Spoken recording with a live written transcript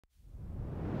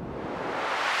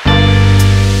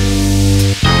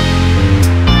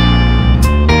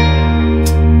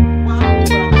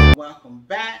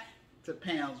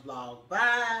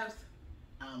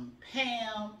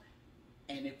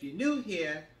And if you're new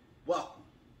here, welcome.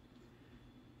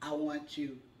 I want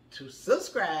you to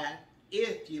subscribe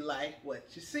if you like what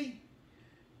you see.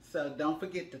 So don't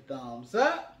forget the thumbs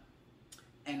up.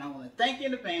 And I want to thank you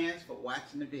in advance for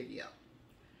watching the video.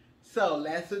 So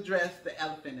let's address the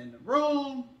elephant in the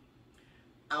room.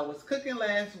 I was cooking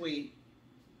last week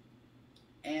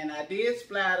and I did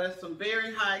splatter some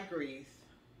very high grease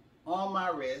on my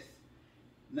wrist.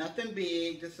 Nothing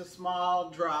big, just a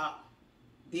small drop.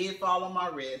 Did fall on my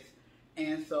wrist,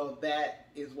 and so that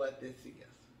is what this is.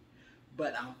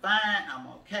 But I'm fine, I'm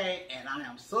okay, and I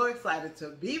am so excited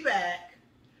to be back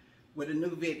with a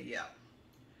new video.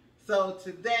 So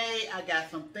today I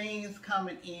got some things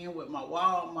coming in with my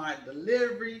Walmart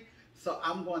delivery, so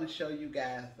I'm going to show you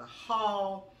guys the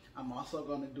haul. I'm also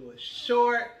going to do a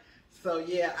short. So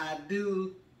yeah, I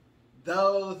do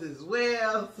those as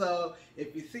well. So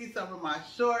if you see some of my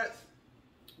shorts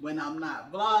when I'm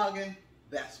not vlogging,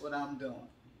 that's what I'm doing.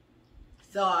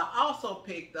 So I also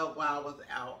picked up, while I was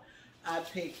out, I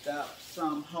picked up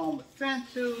some home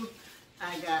essentials.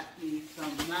 I got me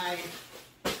some nice,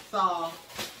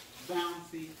 soft,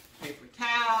 bouncy paper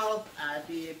towels. I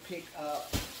did pick up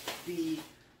the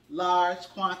large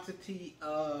quantity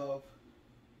of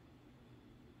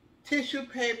tissue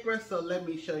paper, so let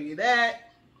me show you that.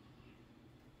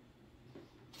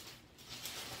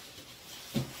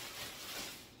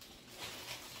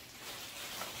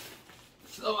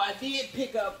 So I did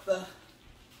pick up the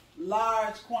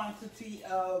large quantity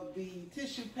of the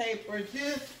tissue paper,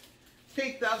 just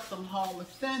picked up some home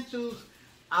essentials.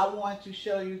 I want to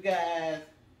show you guys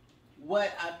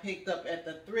what I picked up at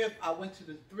the thrift. I went to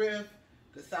the thrift,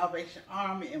 the Salvation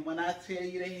Army, and when I tell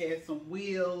you they had some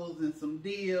wheels and some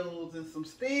deals and some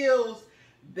steals,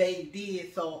 they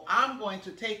did. So I'm going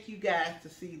to take you guys to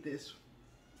see this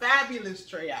fabulous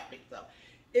tray I picked up.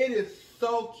 It is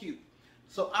so cute.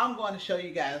 So I'm going to show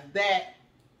you guys that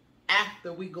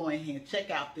after we go in here and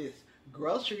check out this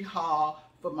grocery haul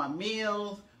for my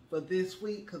meals for this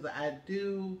week, because I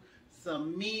do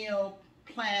some meal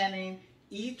planning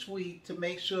each week to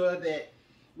make sure that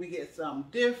we get something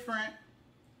different.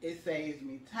 It saves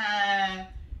me time.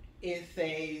 It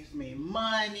saves me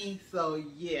money. So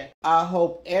yeah, I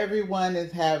hope everyone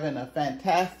is having a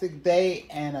fantastic day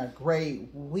and a great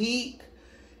week.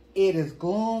 It is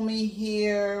gloomy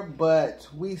here, but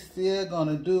we still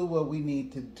gonna do what we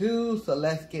need to do. So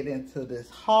let's get into this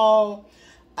haul.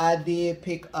 I did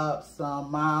pick up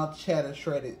some mild cheddar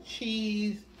shredded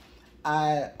cheese.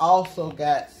 I also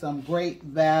got some great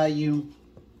value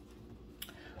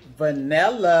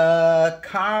vanilla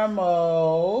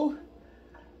caramel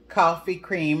coffee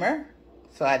creamer.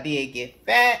 So I did get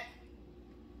that.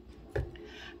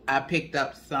 I picked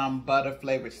up some butter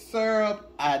flavored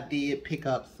syrup. I did pick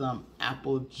up some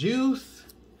apple juice.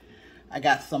 I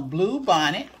got some Blue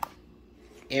Bonnet.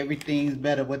 Everything's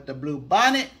better with the Blue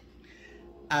Bonnet.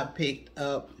 I picked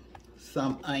up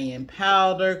some onion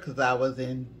powder because I was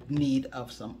in need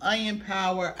of some onion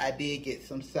powder. I did get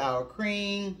some sour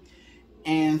cream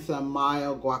and some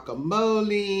mild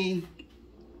guacamole.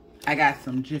 I got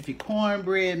some Jiffy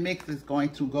cornbread mix. It's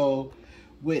going to go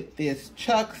with this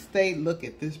chuck steak. Look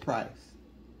at this price.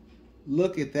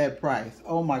 Look at that price.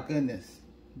 Oh my goodness.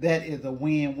 That is a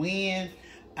win-win.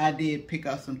 I did pick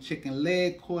up some chicken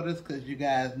leg quarters because you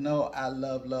guys know I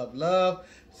love, love, love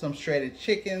some shredded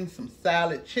chicken, some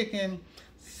salad chicken,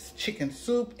 chicken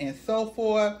soup, and so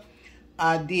forth.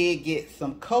 I did get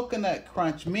some coconut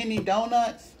crunch mini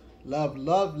donuts. Love,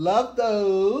 love, love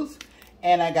those.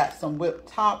 And I got some whipped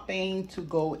topping to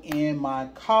go in my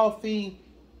coffee.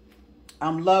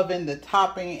 I'm loving the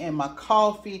topping in my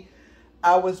coffee.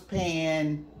 I was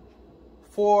paying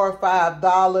 $4 or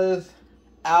 $5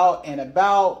 out and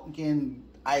about getting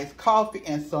iced coffee,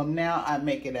 and so now I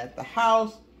make it at the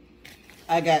house.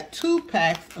 I got 2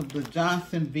 packs of the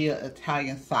Johnsonville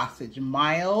Italian sausage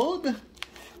mild.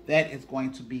 That is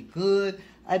going to be good.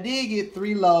 I did get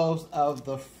 3 loaves of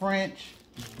the French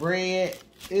bread.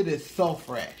 It is so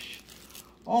fresh.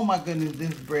 Oh my goodness,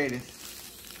 this bread is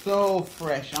so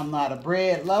fresh. I'm not a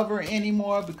bread lover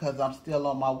anymore because I'm still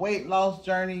on my weight loss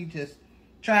journey, just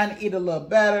trying to eat a little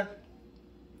better.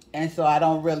 And so I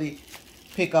don't really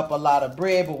pick up a lot of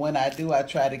bread, but when I do, I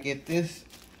try to get this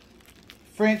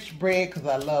French bread because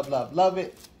I love, love, love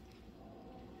it.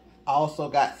 I also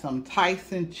got some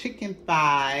Tyson chicken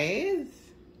thighs.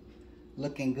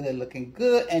 Looking good, looking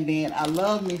good. And then I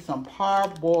love me some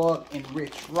parboiled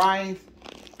enriched rice.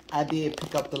 I did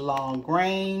pick up the long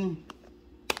grain.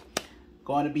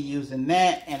 Going to be using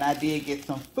that. And I did get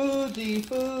some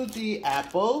Fuji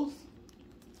apples,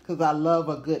 because I love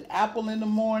a good apple in the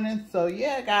morning. So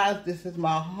yeah, guys, this is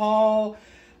my haul.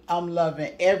 I'm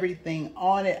loving everything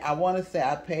on it. I want to say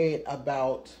I paid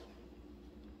about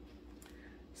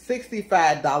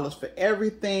 $65 for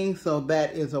everything. So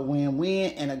that is a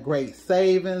win-win and a great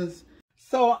savings.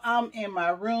 So I'm in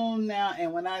my room now,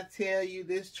 and when I tell you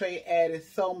this tray added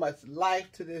so much life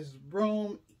to this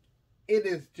room, it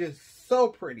is just so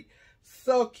pretty,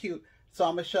 so cute. So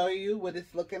I'm going to show you what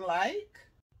it's looking like.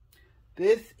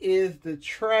 This is the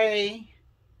tray,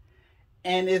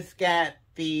 and it's got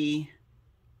the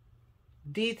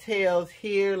details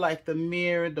here like the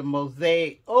mirror, the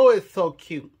mosaic. Oh, it's so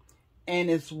cute. And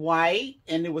it's white,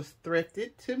 and it was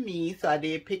thrifted to me, so I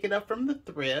did pick it up from the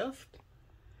thrift.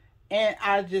 And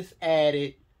I just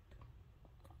added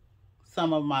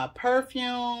some of my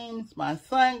perfumes, my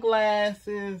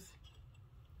sunglasses.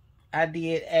 I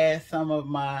did add some of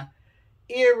my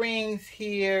earrings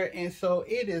here. And so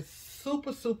it is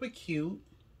super, super cute.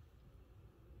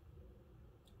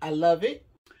 I love it.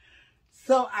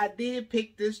 So I did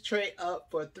pick this tray up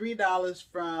for $3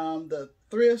 from the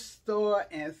thrift store.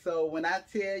 And so when I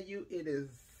tell you it is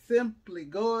simply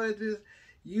gorgeous,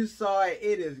 you saw it,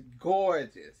 it is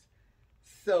gorgeous.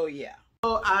 So yeah.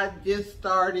 So I just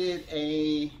started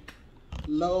a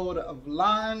load of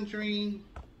laundry.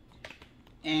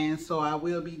 And so I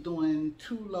will be doing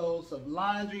 2 loads of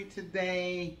laundry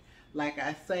today. Like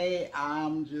I say,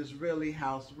 I'm just really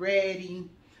house ready.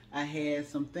 I had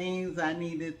some things I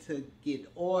needed to get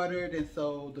ordered, and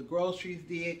so the groceries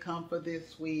did come for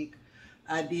this week.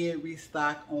 I did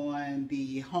restock on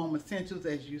the home essentials,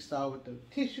 as you saw, with the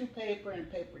tissue paper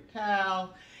and paper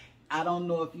towel. I don't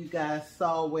know if you guys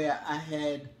saw where I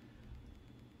had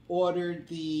ordered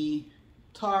the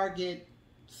Target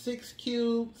 6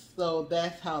 cubes, so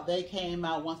that's how they came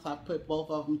out once I put both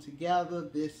of them together.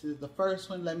 This is the first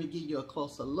one. Let me give you a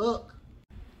closer look.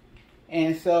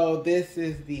 And so this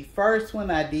is the first one.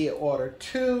 I did order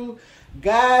 2.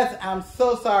 Guys, I'm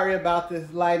so sorry about this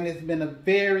lighting. It's been a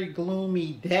very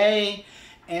gloomy day.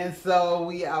 And so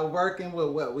we are working with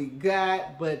what we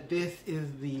got. But this is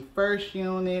the first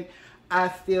unit. I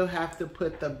still have to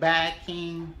put the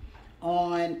backing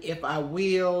on. If I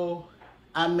will,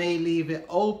 I may leave it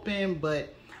open,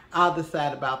 but I'll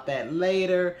decide about that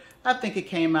later. I think it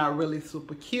came out really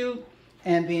super cute.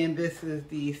 And then this is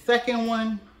the second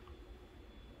one.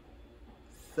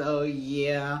 So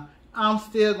yeah, I'm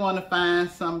still going to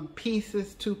find some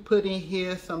pieces to put in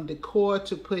here, some decor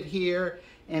to put here,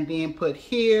 and then put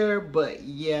here. But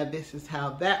yeah, this is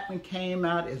how that one came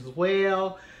out as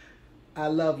well. I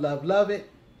love, love, love it.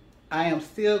 I am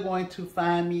still going to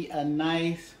find me a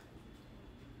nice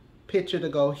picture to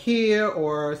go here,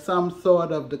 or some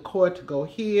sort of decor to go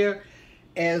here,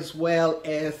 as well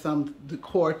as some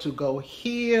decor to go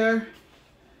here.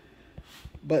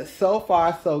 But so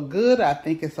far, so good. I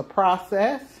think it's a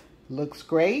process. Looks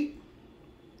great.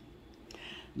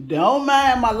 Don't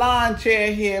mind my lawn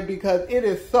chair here because it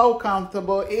is so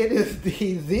comfortable. It is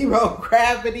the zero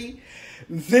gravity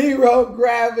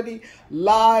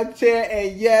lawn chair.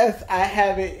 And yes, I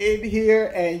have it in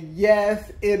here. And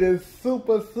yes, it is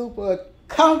super, super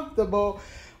comfortable.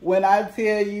 When I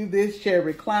tell you this chair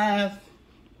reclines,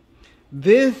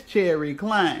 this chair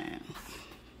reclines.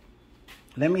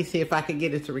 Let me see if I can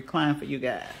get it to recline for you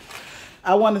guys.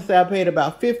 I want to say I paid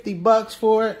about 50 bucks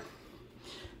for it.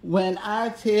 When I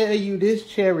tell you this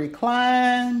chair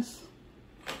reclines,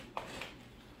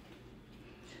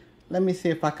 let me see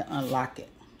if I can unlock it,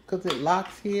 because it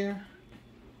locks here.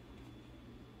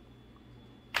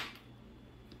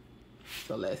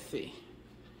 So let's see.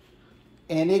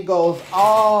 And it goes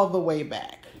all the way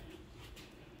back.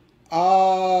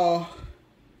 All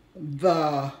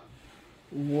the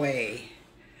way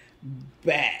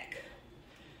back.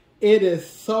 It is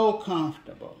so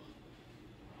comfortable.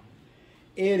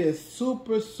 It is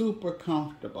super, super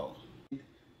comfortable.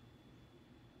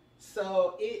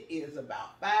 So it is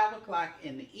about 5 o'clock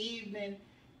in the evening,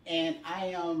 and I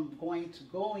am going to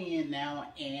go in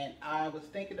now. And I was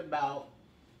thinking about,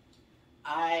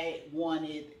 I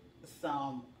wanted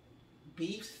some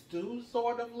beef stew,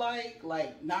 sort of like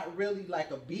not really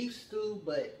like a beef stew,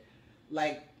 but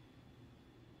like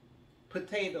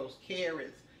potatoes,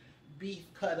 carrots, beef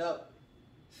cut up.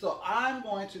 So I'm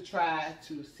going to try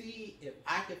to see if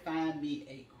I can find me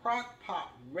a crock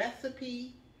pot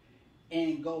recipe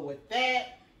and go with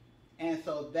that. And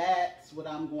so that's what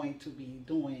I'm going to be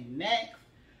doing next.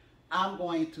 I'm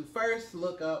going to first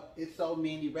look up, there's so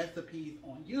many recipes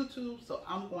on YouTube, so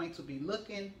I'm going to be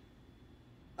looking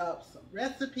up some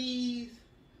recipes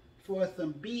for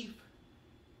some beef,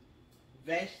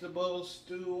 vegetables,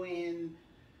 stewing,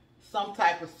 some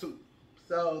type of soup.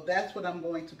 So that's what I'm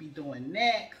going to be doing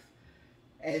next.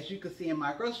 As you can see in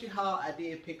my grocery haul, I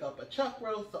did pick up a chuck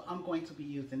roast, so I'm going to be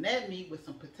using that meat with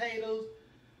some potatoes,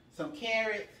 some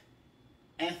carrots,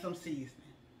 and some seasoning.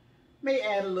 May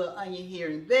add a little onion here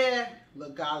and there, a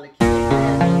little garlic here and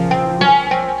there.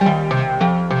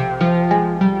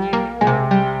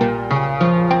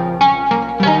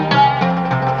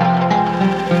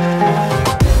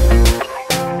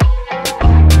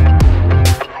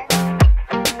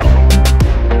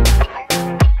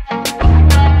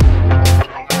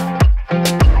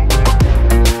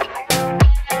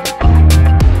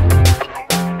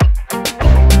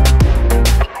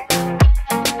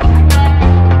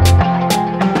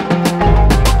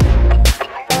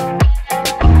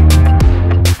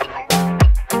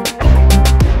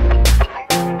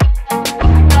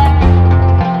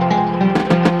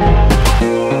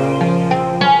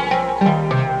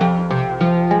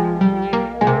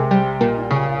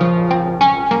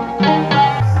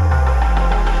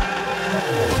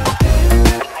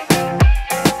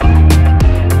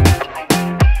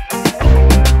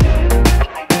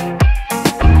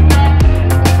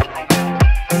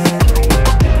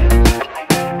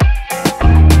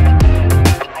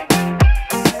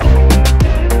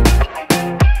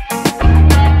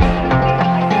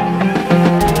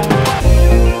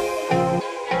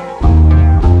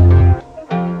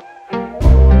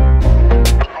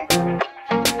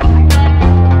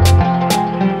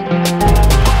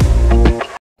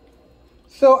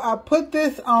 So I put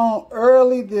this on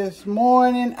early this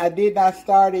morning. I did not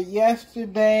start it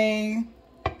yesterday.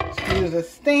 Excuse the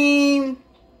steam.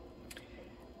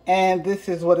 And this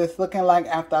is what it's looking like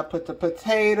after I put the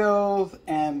potatoes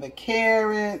and the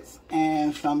carrots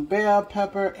and some bell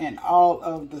pepper and all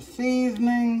of the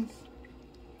seasonings.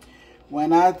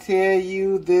 When I tell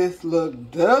you this looks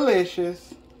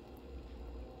delicious.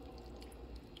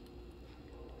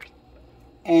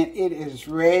 And it is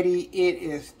ready. It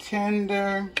is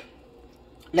tender.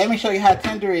 Let me show you how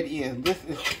tender it is. This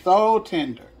is so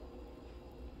tender.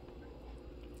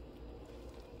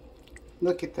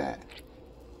 Look at that.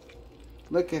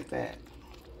 Look at that.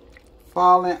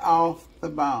 Falling off the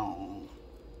bone.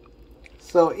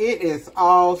 So it is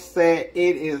all set.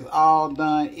 It is all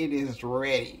done. It is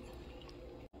ready.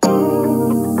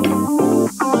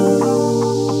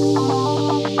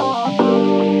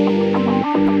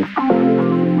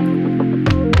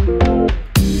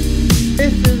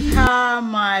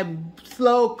 My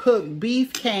slow cooked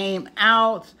beef came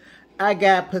out. I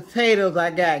got potatoes,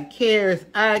 I got carrots,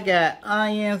 I got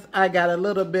onions, I got a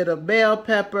little bit of bell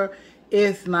pepper.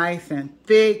 It's nice and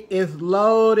thick. It's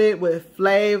loaded with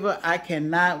flavor. I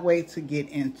cannot wait to get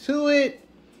into it.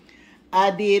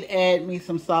 I did add me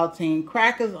some saltine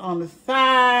crackers on the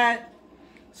side.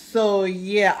 So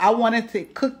yeah, I wanted to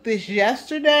cook this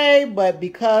yesterday, but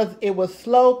because it was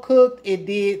slow cooked, it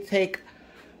did take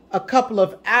a couple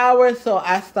of hours, so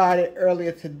I started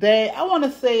earlier today. I want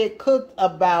to say it cooked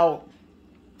about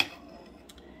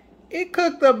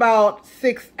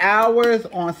 6 hours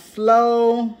on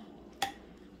slow.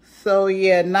 So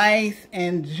yeah, nice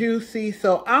and juicy.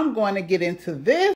 So I'm going to get into this.